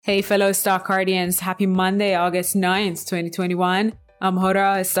Hey fellow Stockcardians, happy Monday, August 9th, 2021. I'm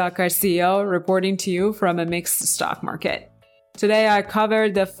Hora, a Stockcard CEO, reporting to you from a mixed stock market. Today I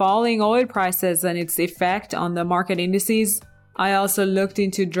covered the falling oil prices and its effect on the market indices. I also looked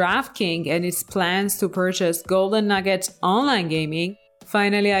into DraftKings and its plans to purchase Golden Nugget Online Gaming.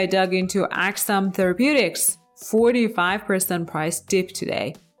 Finally, I dug into Axsome Therapeutics, 45% price dip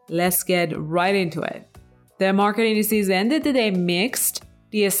today. Let's get right into it. The market indices ended the day mixed.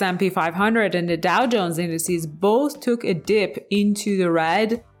 The S&P 500 and the Dow Jones indices both took a dip into the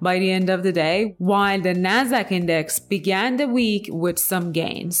red by the end of the day, while the Nasdaq index began the week with some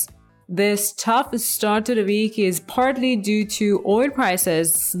gains. This tough start to the week is partly due to oil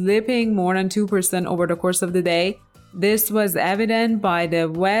prices slipping more than 2% over the course of the day. This was evident by the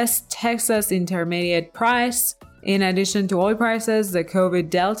West Texas Intermediate price. In addition to oil prices, the COVID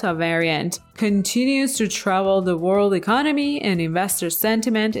Delta variant continues to trouble the world economy and investor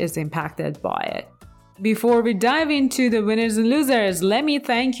sentiment is impacted by it. Before we dive into the winners and losers, let me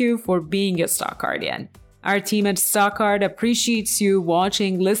thank you for being a Stockcardian. Our team at Stockcard appreciates you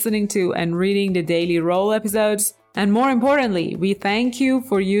watching, listening to, and reading the daily roll episodes. And more importantly, we thank you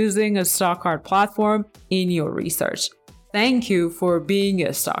for using a Stockcard platform in your research. Thank you for being a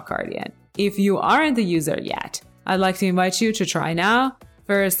Stockcardian. If you aren't a user yet, I'd like to invite you to try now.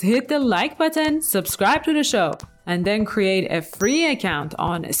 First, hit the like button, subscribe to the show, and then create a free account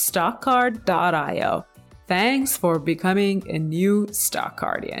on stockcard.io. Thanks for becoming a new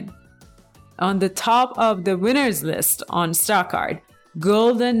Stockcardian. On the top of the winners list on Stockcard,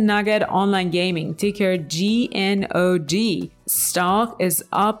 Golden Nugget Online Gaming, ticker GNOG. Stock is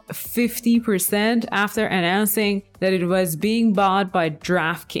up 50% after announcing that it was being bought by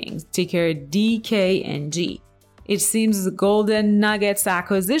DraftKings, ticker DKNG. It seems the Golden Nuggets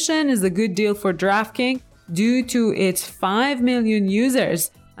acquisition is a good deal for DraftKings due to its 5 million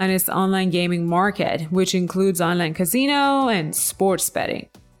users and its online gaming market, which includes online casino and sports betting.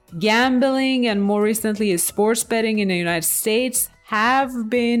 Gambling and more recently sports betting in the United States have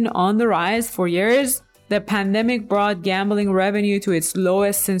been on the rise for years. The pandemic brought gambling revenue to its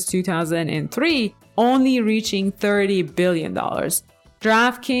lowest since 2003, only reaching $30 billion.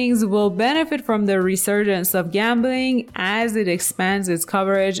 DraftKings will benefit from the resurgence of gambling as it expands its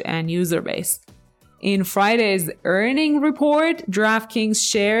coverage and user base. In Friday's earnings report, DraftKings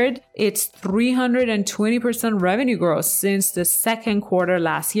shared its 320% revenue growth since the second quarter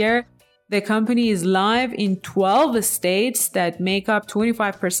last year. The company is live in 12 states that make up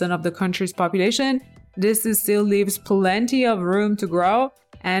 25% of the country's population. This still leaves plenty of room to grow.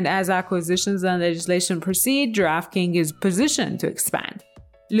 And as acquisitions and legislation proceed, DraftKings is positioned to expand.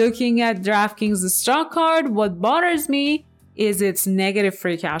 Looking at DraftKings' stock card, what bothers me is its negative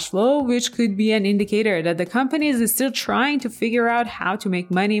free cash flow, which could be an indicator that the company is still trying to figure out how to make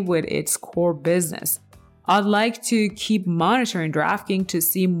money with its core business. I'd like to keep monitoring DraftKings to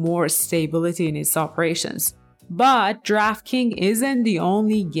see more stability in its operations. But DraftKings isn't the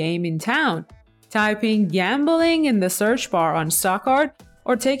only game in town. Type in gambling in the search bar on Stockcard,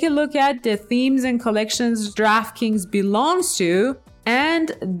 or take a look at the themes and collections DraftKings belongs to and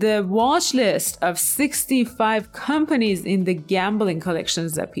the watch list of 65 companies in the gambling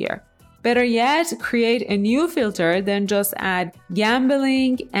collections appear. Better yet, create a new filter, then just add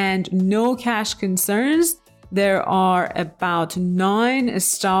gambling and no cash concerns. There are about 9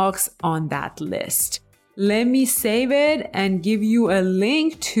 stocks on that list. Let me save it and give you a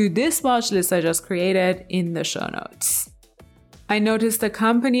link to this watch list I just created in the show notes. I noticed a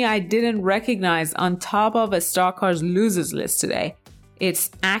company I didn't recognize on top of a Stockcard's losers list today. It's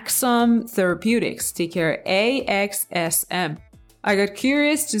Axsome Therapeutics, ticker AXSM. I got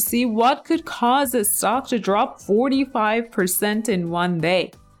curious to see what could cause the stock to drop 45% in one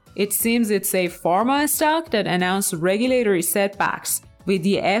day. It seems it's a pharma stock that announced regulatory setbacks with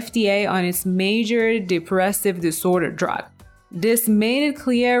the FDA on its major depressive disorder drug. This made it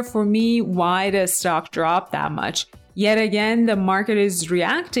clear for me why the stock dropped that much. Yet again, the market is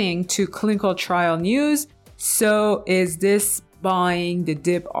reacting to clinical trial news. So is this buying the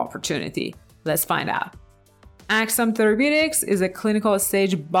dip opportunity? Let's find out. Axsome Therapeutics is a clinical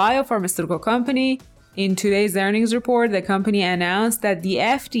stage biopharmaceutical company. In today's earnings report, the company announced that the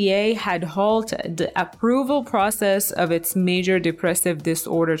FDA had halted the approval process of its major depressive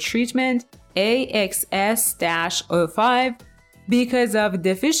disorder treatment, AXS-05, because of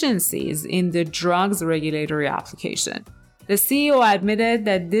deficiencies in the drug's regulatory application. The CEO admitted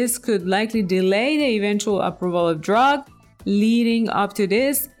that this could likely delay the eventual approval of drug. Leading up to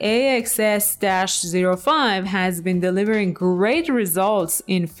this, AXS-05 has been delivering great results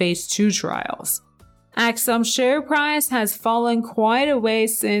in phase 2 trials. Axsome share price has fallen quite a way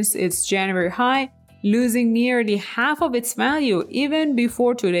since its January high, losing nearly half of its value even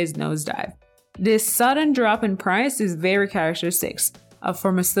before today's nosedive. This sudden drop in price is very characteristic of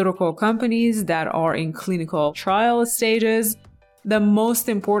pharmaceutical companies that are in clinical trial stages. The most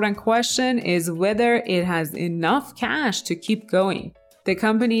important question is whether it has enough cash to keep going. The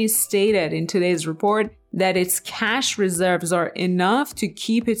company stated in today's report that its cash reserves are enough to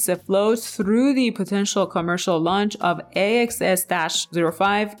keep it afloat through the potential commercial launch of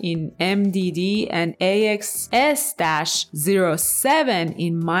AXS-05 in MDD and AXS-07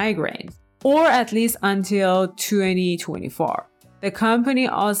 in migraine, or at least until 2024. The company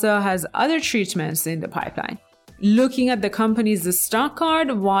also has other treatments in the pipeline. Looking at the company's stock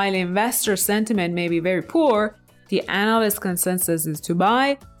card, while investor sentiment may be very poor, the analyst consensus is to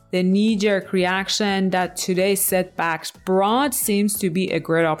buy. The knee-jerk reaction that today's setbacks brought seems to be a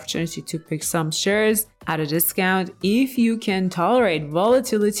great opportunity to pick some shares at a discount if you can tolerate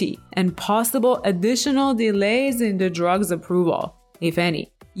volatility and possible additional delays in the drug's approval, if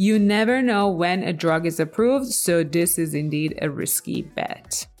any. You never know when a drug is approved, so this is indeed a risky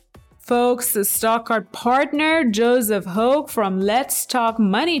bet. Folks, the stock card partner Joseph Hogue from Let's Talk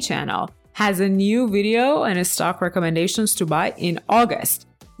Money channel has a new video and a stock recommendations to buy in August.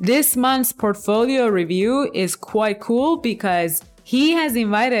 This month's portfolio review is quite cool because he has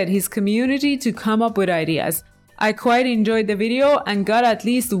invited his community to come up with ideas. I quite enjoyed the video and got at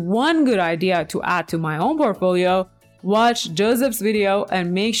least one good idea to add to my own portfolio. Watch Joseph's video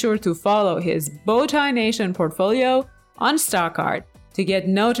and make sure to follow his Bowtie Nation portfolio on StockCard to get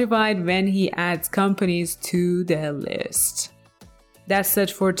notified when he adds companies to the list. That's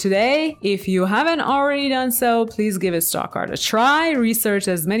it for today. If you haven't already done so, please give StockCard a try, research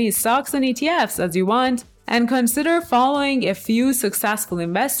as many stocks and ETFs as you want, and consider following a few successful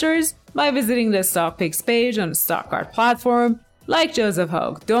investors by visiting the Stock Picks page on the StockCard platform. Like Joseph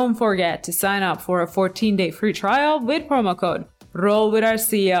Hogue, don't forget to sign up for a 14-day free trial with promo code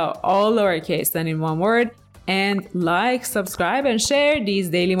ROLLWITHOURCEO, all lowercase and in one word, and like, subscribe, and share these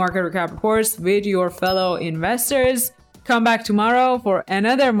daily market recap reports with your fellow investors. Come back tomorrow for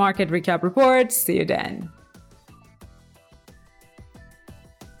another market recap report. See you then.